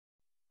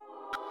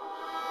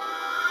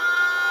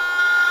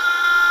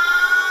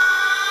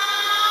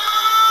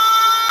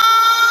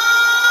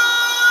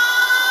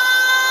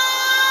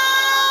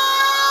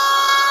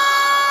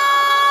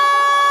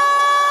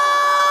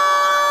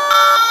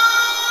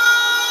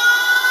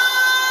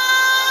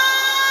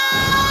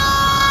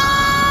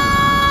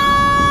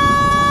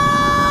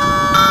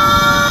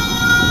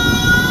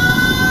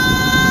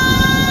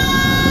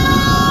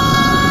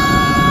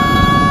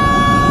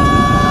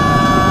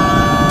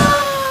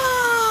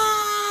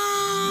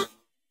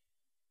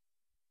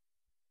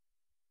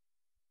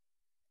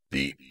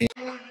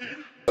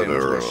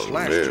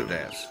slashed to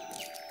death.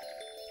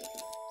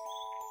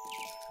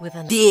 With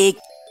a dig.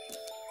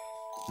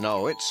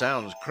 No, it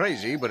sounds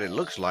crazy, but it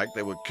looks like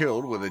they were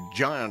killed with a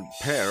giant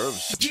pair of...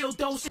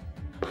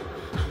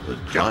 The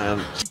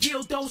giant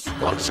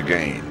once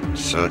again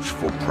search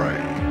for prey.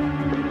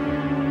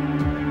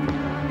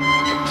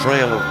 A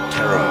trail of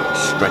terror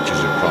stretches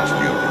across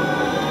Europe,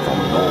 from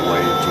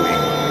Norway to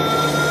England.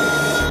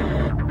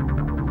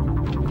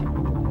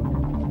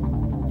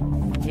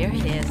 There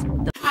it is,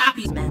 the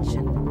Poppy's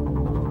mansion.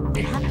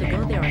 We have to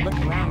go there and look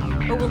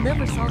around, or we'll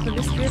never solve the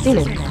mystery of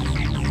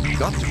sëmënman. You've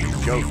got to be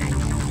joking.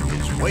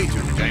 It's way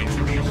too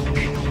dangerous.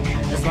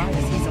 As long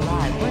as he's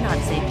alive, we're not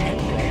safe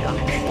anywhere, Doc.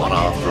 One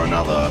after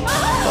another,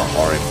 the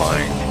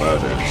horrifying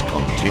murders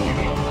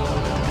continue.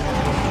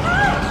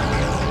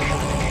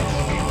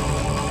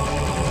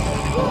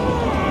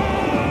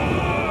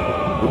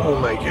 Who will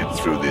make it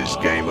through this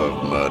game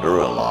of murder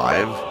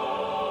alive?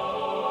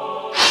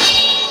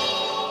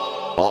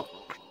 Clock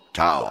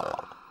Tower.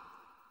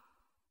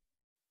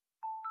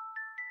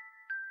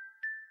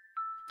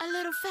 A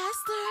little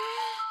faster.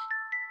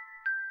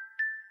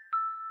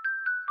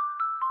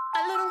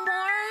 A little more.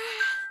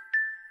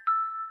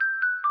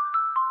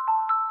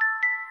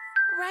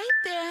 Right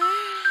there.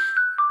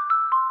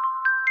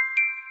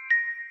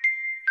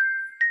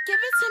 Give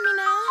it to me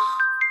now.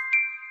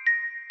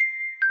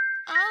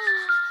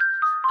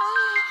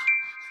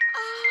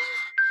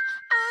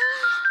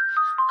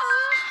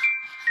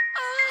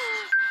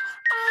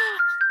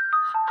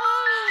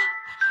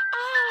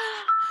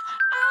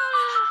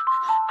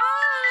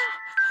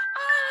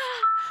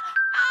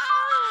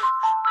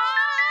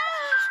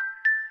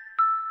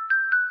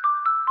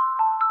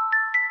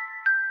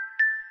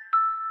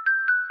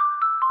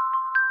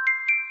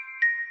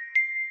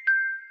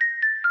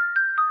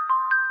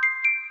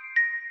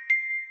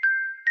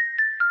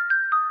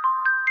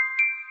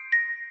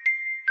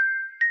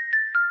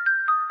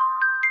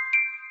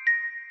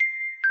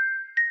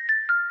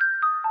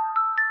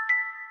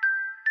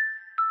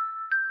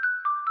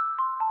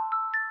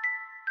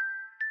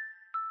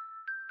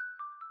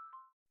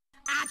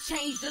 I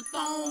change the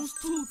thongs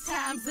 2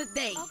 times a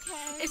day.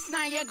 Okay. It's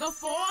Niagara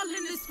Fall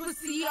in this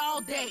pussy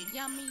all day.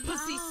 Yummy,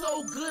 pussy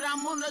so good,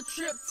 I'm on a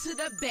trip to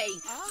the bay.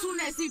 Soon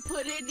as he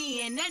put it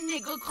in, that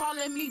nigga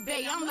calling me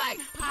bae. I'm like,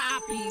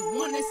 Poppy,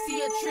 wanna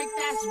see a trick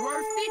that's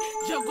worth it?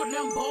 Juggle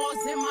them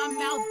balls in my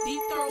mouth,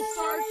 deep throw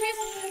circus.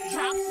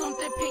 Drop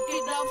something, pick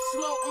it up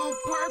slow on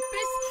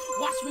purpose.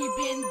 Watch me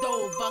bend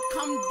over,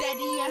 come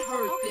daddy and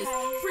hurt this.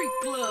 Freak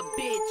club,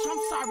 bitch, I'm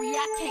sorry,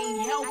 I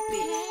can't help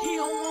it. He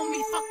don't want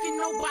me fucking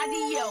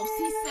nobody else,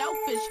 he's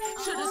selfish.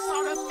 Should've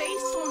saw the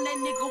face on that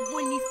nigga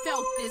when he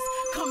felt this.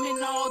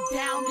 Coming all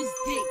down his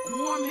dick,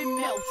 warm and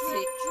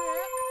melted.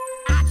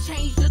 I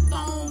change the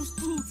thongs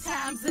 2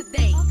 times a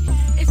day.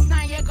 It's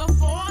Niagara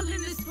Fall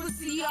in this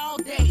pussy all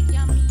day.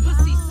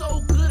 Pussy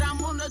so good,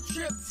 I'm on a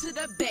trip to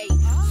the bay.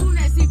 Soon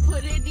as he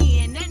put it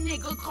in, that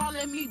nigga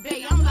calling me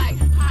bae. I'm like,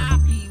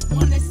 Poppy,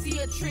 wanna see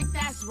a trick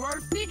that's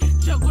worth it?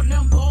 Juggle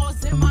them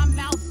balls in my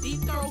mouth,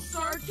 deep throw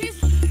circus.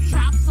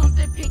 Drop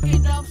something, pick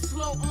it up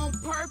slow on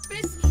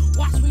purpose.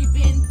 Watch me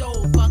bend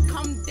over,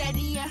 come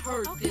daddy and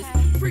hurt this.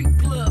 Freak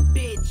club,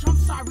 bitch, I'm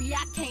sorry,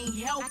 I can't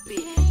help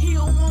it. He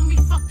don't want me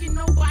fucking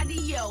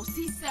nobody else,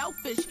 he's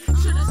selfish.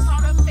 Should've saw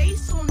the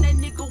face on that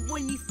nigga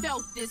when he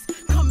felt this.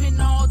 Coming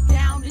all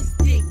down his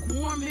dick,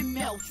 warm and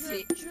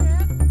melted.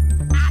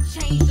 I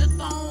change the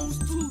thongs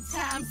 2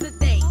 times a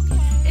day.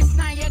 It's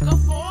Niagara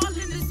Fall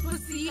in this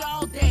pussy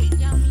all day.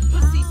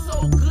 Pussy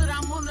so good,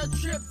 I'm on a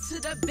trip to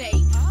the bay.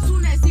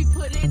 Soon as he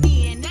put it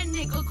in, that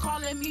nigga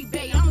calling me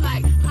bae. I'm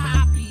like,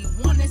 Poppy,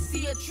 wanna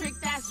see a trick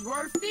that's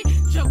worth it?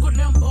 Juggle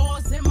them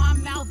balls in my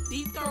mouth,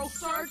 deep throw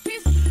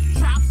circus.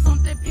 Drop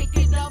something, pick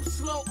it up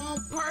slow on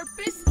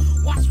purpose.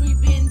 Watch me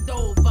bend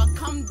over,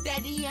 come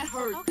daddy and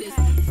hurt this.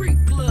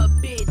 Freak club,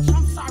 bitch,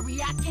 I'm sorry,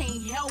 I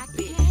can't help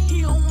it.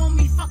 He don't want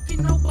me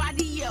fucking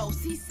nobody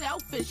else, he's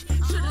selfish.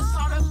 Should've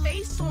saw the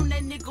face on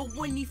that nigga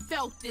when he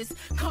felt this.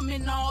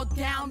 Coming all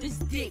down his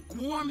dick,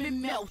 warm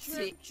and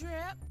melted.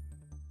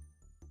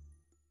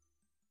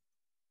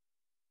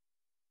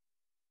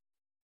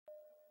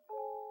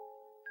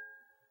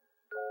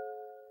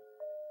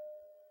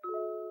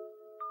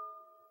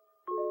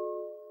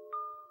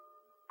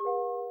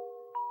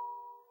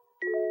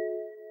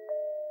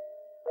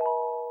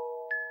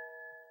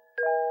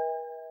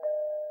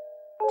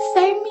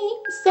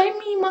 Save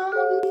me,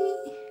 mommy.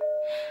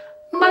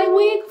 My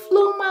wig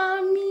flew,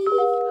 mommy.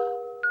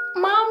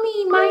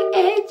 Mommy, my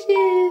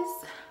edges.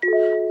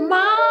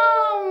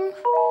 Mom,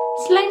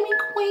 slay me,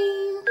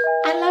 queen.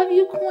 I love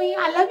you, queen.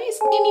 I love you,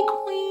 skinny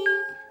queen.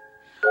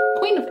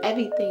 Queen of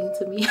everything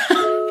to me.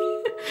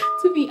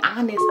 To be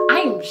honest, I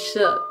am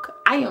shook.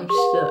 I am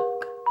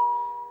shook.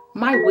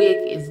 My wig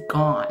is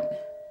gone.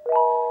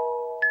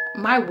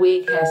 My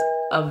wig has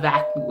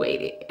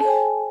evacuated.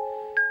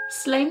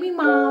 Slay me,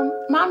 mom.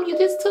 Mom, you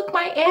just took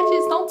my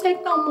edges. Don't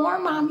take no more,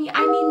 mommy. I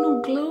need new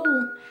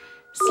glue.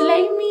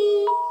 Slay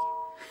me.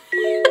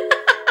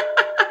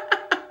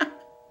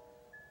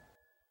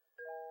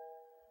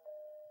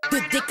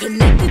 The Get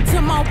connected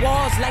to my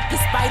walls like the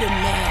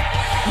Spider-Man.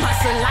 My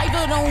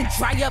saliva don't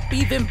dry up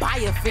even by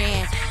a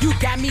fan. You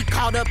got me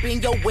caught up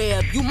in your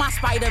web, you my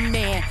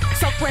Spider-Man.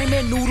 Suck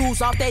ramen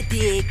noodles off that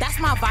dick, that's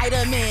my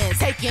vitamins.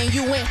 Taking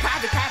you in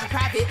private, private,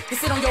 private. You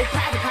sit on your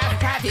private, private,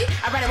 private.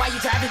 I ride it while you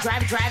drive it,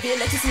 drive it, drive it.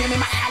 Let you swim in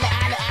my alley,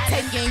 alley,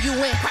 alley. Taking you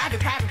in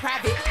private, private,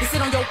 private. You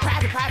sit on your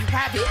private, private,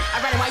 private.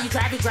 I ride it while you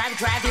drive it, drive it,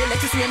 drive it.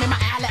 Let you swim in my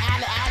alley,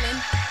 alley, alley.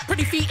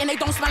 Pretty feet and they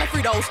don't smell like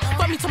Fritos.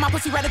 Fuck me to my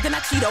pussy rather than I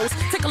Cheetos.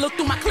 Take a look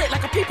through my clit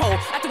like a peephole.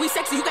 After we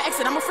sexy, you can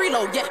exit, I'm a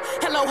freeload. Yeah,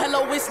 hello,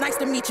 hello, it's nice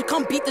to meet you.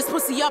 Come beat this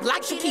pussy up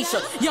like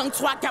Shakisha. Young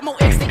twat, got more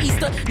eggs than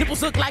Easter.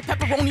 Nipples look like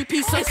pepperoni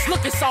pizza. It's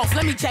looking soft,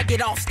 let me jack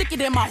it off. Stick it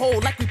in my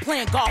hole like we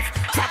playing golf.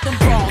 Drop them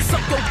draws,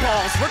 suck your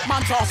balls. Work my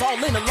jaws all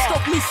in the law.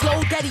 Stroke me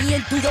slow, daddy,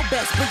 and do your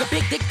best. Bring a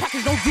big dick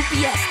package, no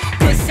UPS.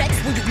 Good sex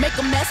when you make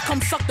a mess. Come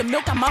suck the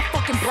milk out my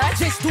fucking breath.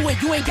 Just do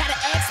it, you ain't gotta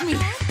ask me.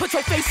 Put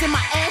your face in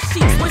my ass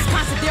cheeks.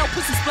 Wisconsin Dale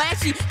pussy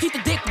splashy. Keep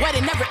the dick wet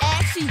and never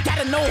ashy.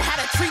 Gotta know how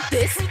to treat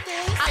this.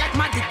 I like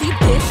my deep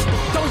dish.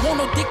 Don't want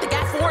no dick that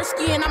got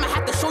foreskin. I'ma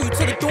have to show you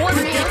to the door.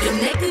 Get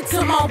connected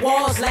to my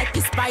walls like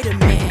it's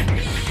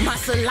Spider-Man. My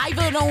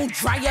saliva don't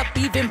dry up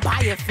even by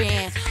a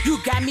fan.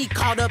 You got me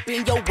caught up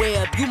in your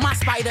web, you my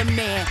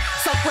Spider-Man.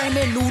 Suck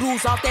ramen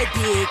noodles off that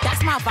dick,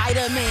 that's my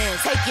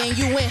vitamins. Taking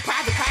you in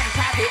private, private,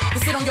 private. You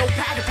sit on your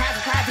private,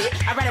 private, private.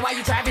 I ride it while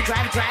you drive it,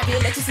 drive it, drive it.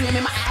 Let you swim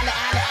in my alley,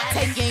 alley,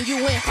 alley. Taking you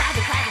in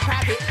private, private,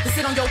 private. You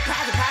sit on your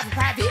private, private,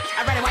 private.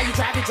 I ride it while you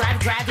drive it, drive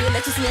it, drive it.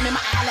 Let you swim in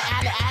my alley,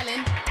 alley, alley.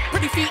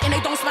 Pretty feet and they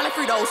don't smell like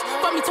Fritos.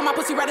 Fuck me to my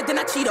pussy rather than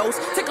I Cheetos.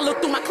 Take a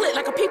look through my clit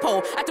like a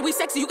peephole. After we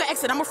sexy, you can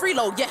exit, I'm a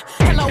freeload. Yeah,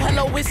 hello,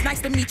 hello, it's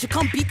nice to meet you.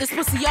 Come beat this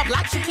pussy up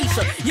like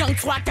Shakisha. Young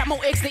twat, got more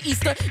eggs than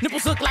Easter.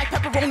 Nipples look like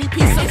pepperoni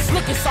pizza. It's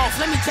looking soft,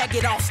 let me jack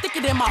it off. Stick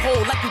it in my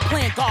hole like we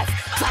playing golf.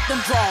 Drop them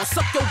draws,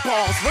 suck your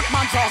balls. Work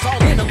my jaws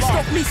all in the law.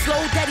 Stroke me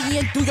slow, daddy,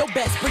 and do your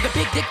best. Bring a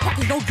big dick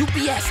package, no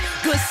UPS.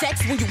 Good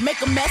sex when you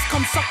make a mess.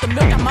 Come suck the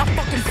milk out my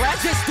fucking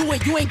breath. Just do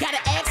it, you ain't gotta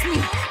ask me.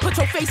 Put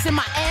your face in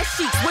my ass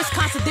cheeks.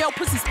 Wisconsin Dale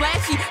pussy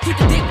splashy. Keep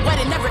the dick wet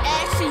and never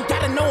ashy.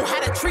 Gotta know how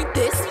to treat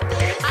this.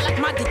 I like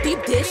my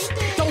deep dish.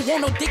 Don't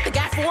want no dick that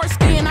got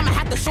foreskin. I'ma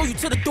have to show you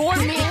to the door,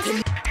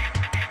 man.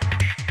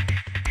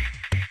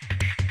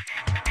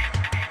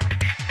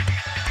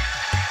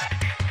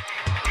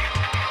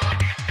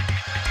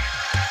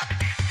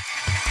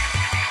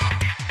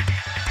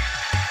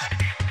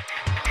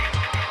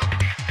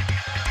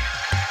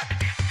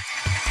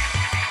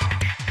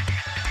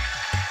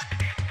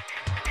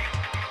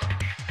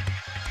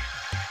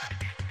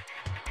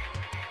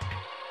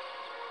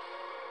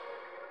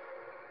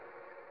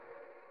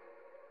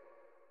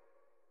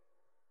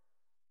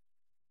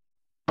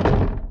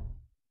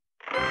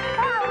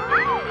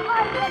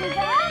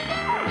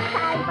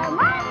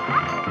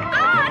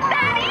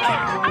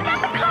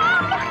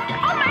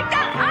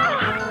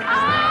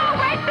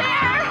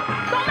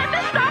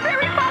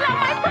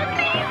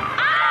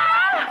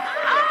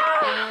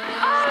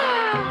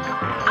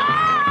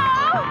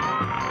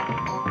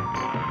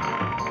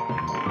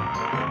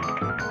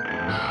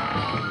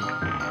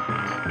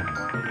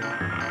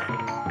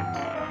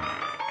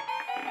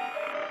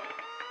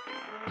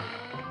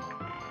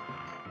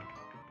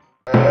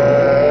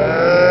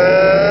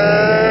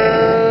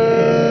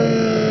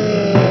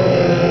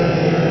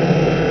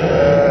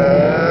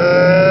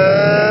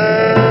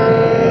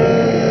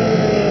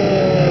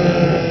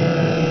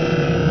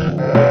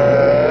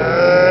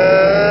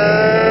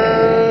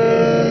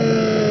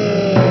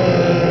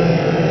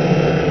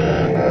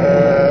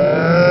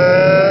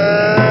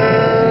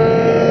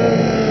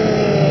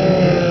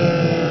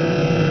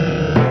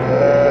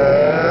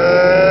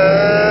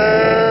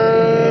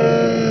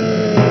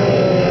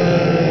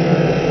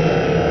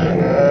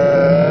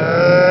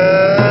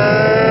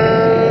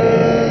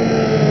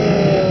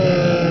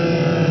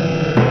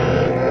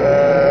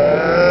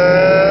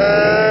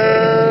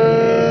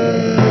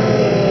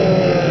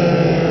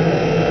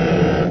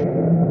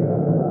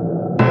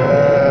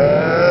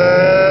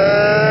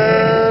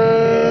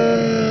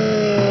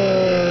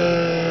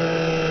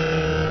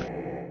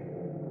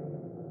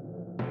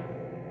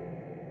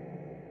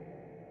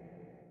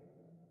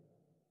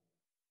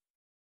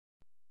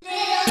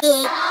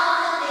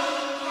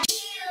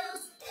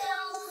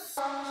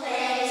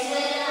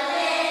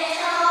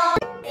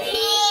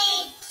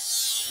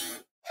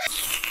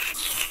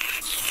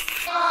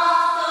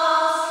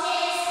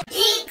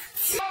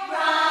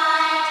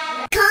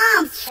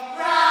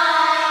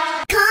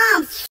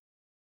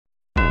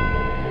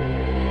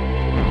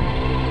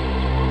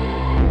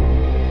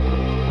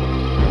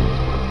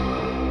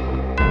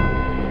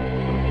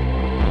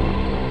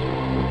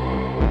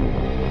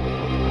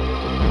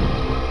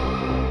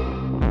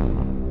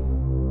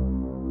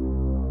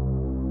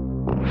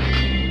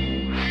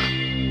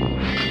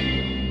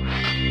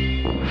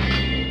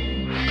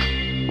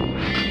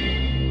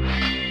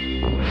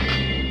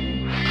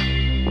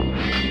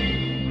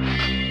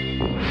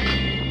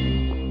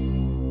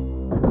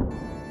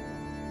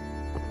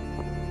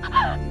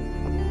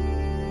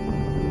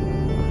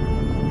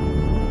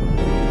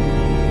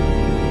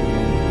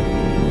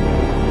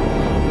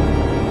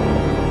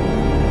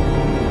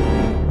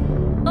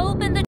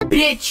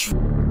 bitch.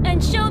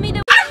 And show me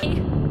the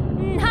way.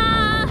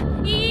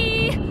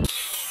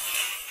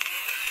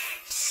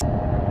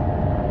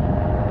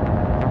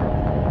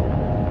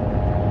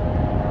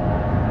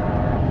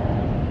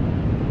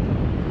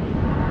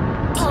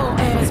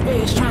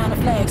 Bitch trying to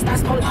flex,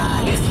 that's no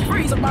lies.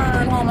 Freeze a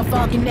burn on my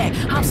fucking neck,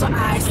 I'm so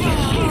icy.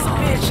 He's a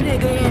bitch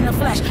nigga in the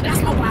flesh,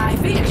 that's my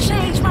wife. He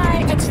change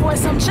my ex for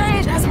some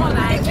change, that's my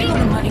life. You know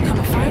the money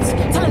coming first,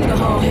 tell a nigga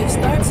hoe his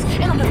thirst.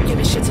 And I'm never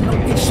giving shit to no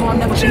bitch, so I'm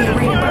never being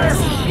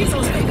reimbursed. He's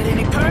so stupid in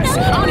it curse,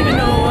 I don't even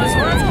know what's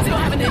worth. Still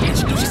having to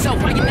introduce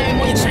yourself by your name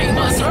on your chain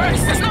must hurt.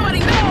 Cause nobody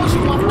knows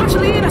you,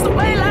 unfortunately that's the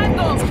way life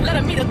goes. Let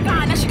her meet a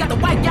guy, now she got the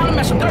white gown and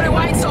match some dirty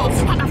white souls.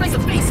 I place a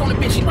face on the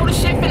bitch, she know the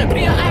shit finna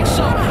be an act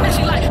show. Now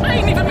she like, I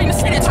ain't even mean to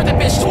say that, turn that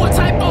bitch to a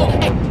typo.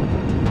 Hey.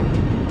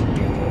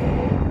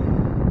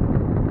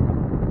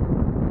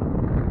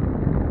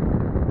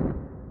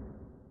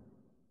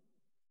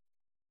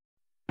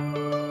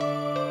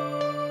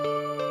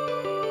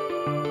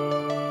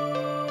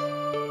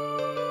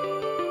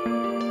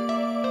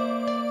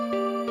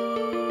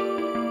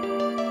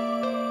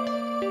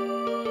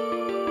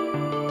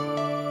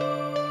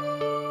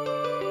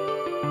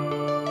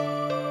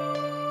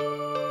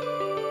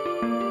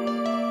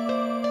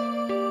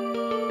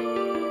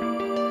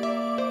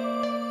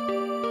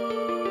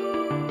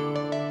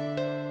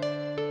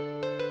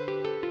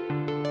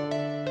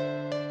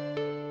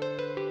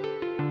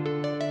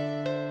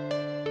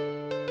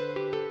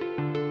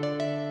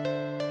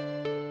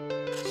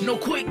 No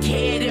quick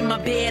head in my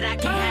bed, I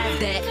can have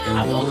that.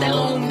 I want that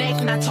long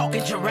neck, not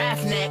talking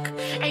giraffe neck.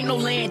 Ain't no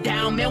laying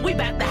down, man, we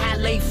bout to have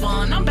late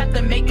fun. I'm about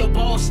to make your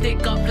balls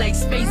stick up like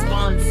space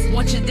buns.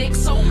 Want your dick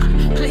soak?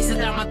 Place it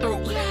down my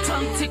throat.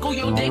 Tongue tickle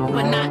your dick,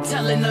 but not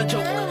telling a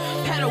joke.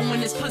 Pedal in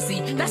this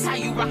pussy, that's how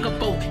you rock a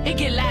boat. It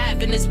get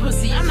live in this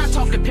pussy, I'm not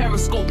talking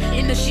periscope.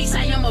 In the sheets,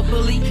 I am a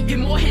bully. Get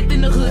more hit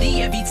than the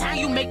hoodie. Every time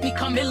you make me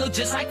come, it look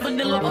just like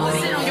vanilla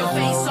pudding. Sit on your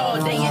face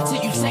all day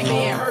until you say,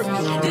 man, it hurt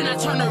me. Then I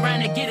turn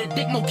around and get a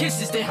dick more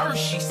kisses than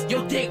Hershey's.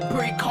 Your dick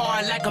brick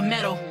hard like a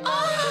metal.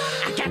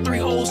 I got 3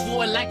 holes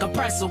for it like a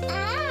pretzel.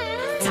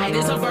 Tight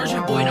as a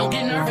virgin, boy, don't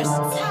get nervous.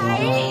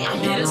 I'm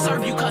here to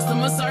serve you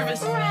customer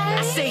service.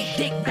 I say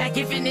dick back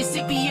giving it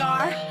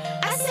CPR.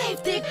 I say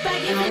dick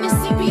back giving it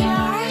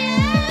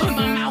CPR. Put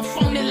my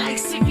mouth on it like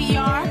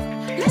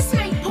CPR. Let's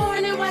make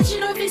porn and watch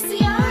it on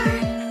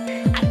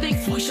VCR. I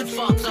think we should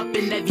fuck up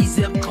in that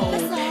V-zip code.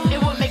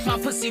 It would make my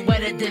pussy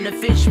wetter than a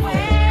fish bowl.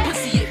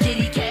 Pussy a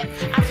kitty cat,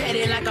 I pet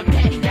it like a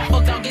pet. That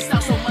fuck dog gets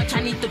out so much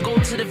I need to go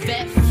to the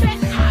vet.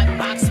 Hot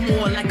box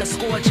more like a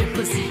scorching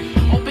pussy.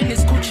 Open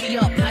this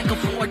coochie up like a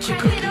fortune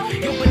cookie.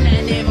 Your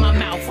banana in my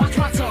mouth, watch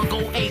my tongue go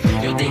ache.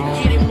 Your dick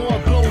getting more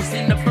blows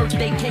than the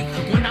birthday cake.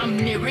 When I'm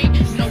near it,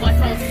 no I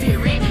don't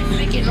fear it.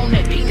 Licking on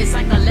that penis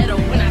like a letter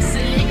when I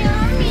seal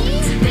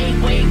it. Today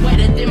way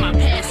wetter than my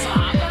past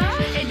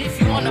life. And if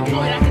you want a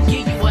point, I can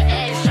give you an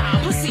ass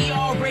job. Pussy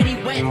already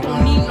wet,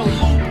 don't need no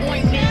lube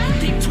ointment.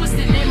 Dick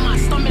twisting in my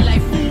stomach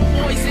like food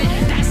poison.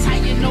 That's how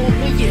you know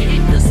when you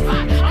hit the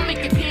spot. I'm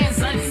making pants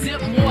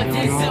unzip more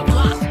than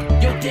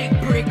ziplock. Your dick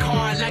brick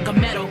hard like a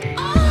metal.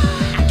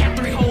 I got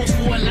 3 holes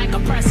for it like a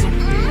pretzel.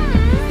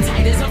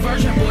 Tight as a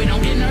virgin, boy,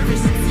 don't get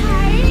nervous.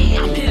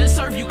 I'm here to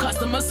serve you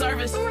customer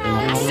service.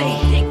 I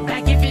say dick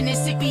back giving it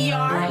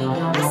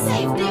CPR. I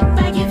say dick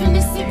back giving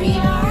it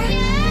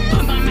CPR.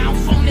 Put my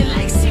mouth on it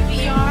like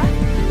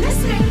CPR.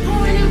 Let's make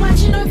porn and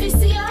watch it on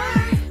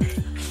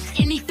VCR.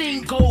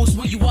 Anything goes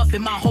when you up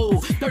in my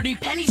hole. 30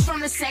 pennies from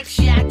the sex,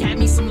 yeah, I got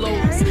me some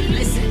loads.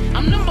 Listen,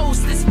 I'm the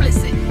most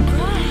explicit.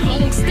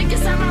 Long stick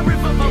inside my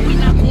river, but we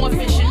not going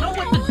fishing. Know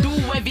what to do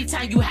every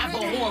time you have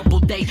a horrible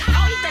day.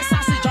 I'll eat that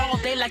sausage all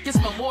day like it's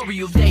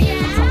Memorial Day.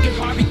 I'm talking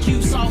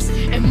barbecue sauce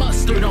and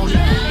mustard on it.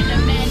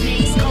 And the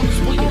mayonnaise comes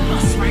when you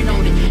bust right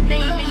on it.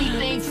 Name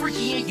anything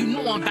freaky and you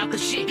know I'm about the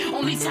shit.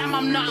 Only time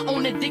I'm not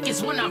on the dick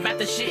is when I'm about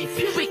the shit.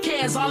 Pubic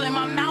hairs all in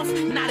my mouth,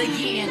 not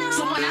again.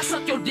 So when I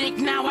suck your dick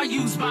now I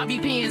use bobby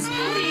pins.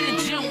 Leave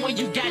the gym when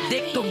you got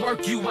dick to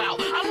work you out.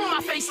 I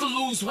want my face to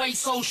lose weight,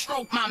 so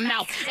stroke my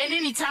mouth. And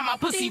anytime my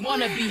pussy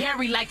wanna be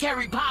hairy like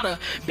Harry Potter,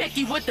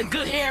 Becky with the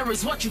good hair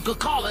is what you could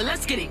call her.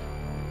 Let's get it.